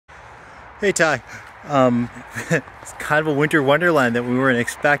Hey Ty, it's kind of a winter wonderland that we weren't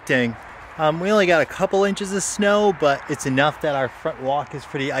expecting. We only got a couple inches of snow, but it's enough that our front walk is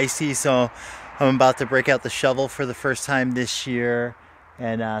pretty icy, so I'm about to break out the shovel for the first time this year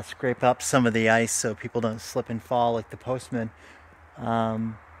and scrape up some of the ice so people don't slip and fall like the postman.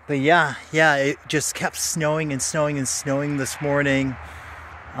 But yeah, it just kept snowing and snowing and snowing this morning.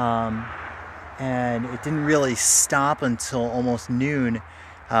 And it didn't really stop until almost noon.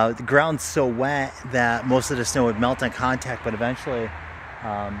 The ground's so wet that most of the snow would melt on contact, but eventually,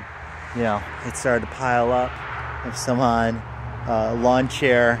 it started to pile up. There's some on a lawn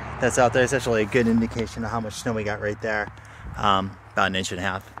chair that's out there. It's actually a good indication of how much snow we got right there. About 1.5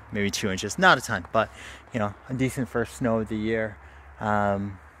 inches, maybe 2 inches. Not a ton, but a decent first snow of the year.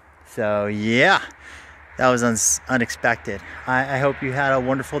 So yeah, that was unexpected. I hope you had a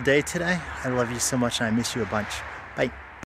wonderful day today. I love you so much and I miss you a bunch. Bye.